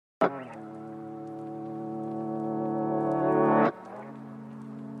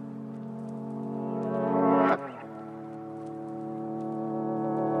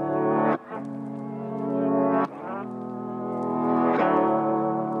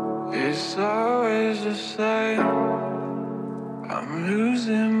It's always the same. I'm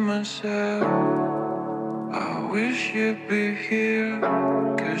losing myself. I wish you'd be here,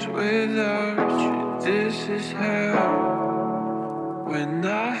 'cause without you this is hell. When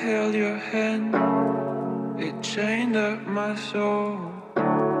I held your hand, it chained up my soul.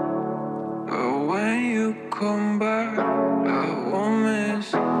 But when you come back, I won't miss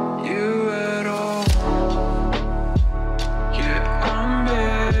you at all. Yeah, I'm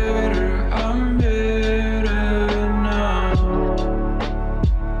better now.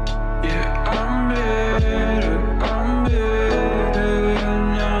 Yeah, I'm better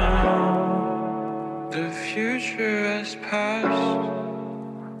now. The future has passed,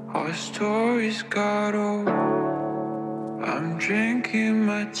 our stories got old. I'm drinking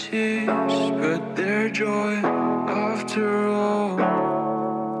my tears, but they're joy after all.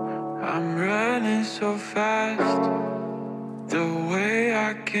 I'm running so fast, the way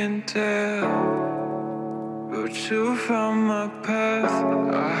I can tell. But to find my path,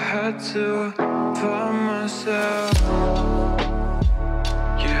 I had to find myself.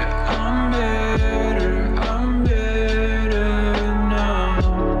 Yeah, I'm better now.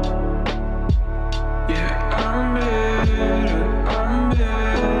 Yeah, I'm better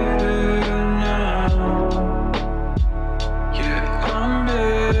now. Yeah, I'm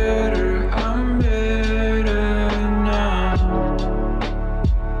better now. Yeah, I'm better now.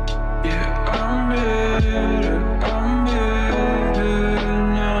 Yeah, I'm better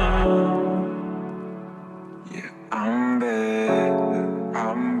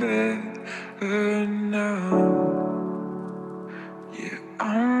now. Yeah,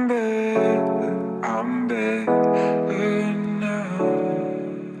 I'm better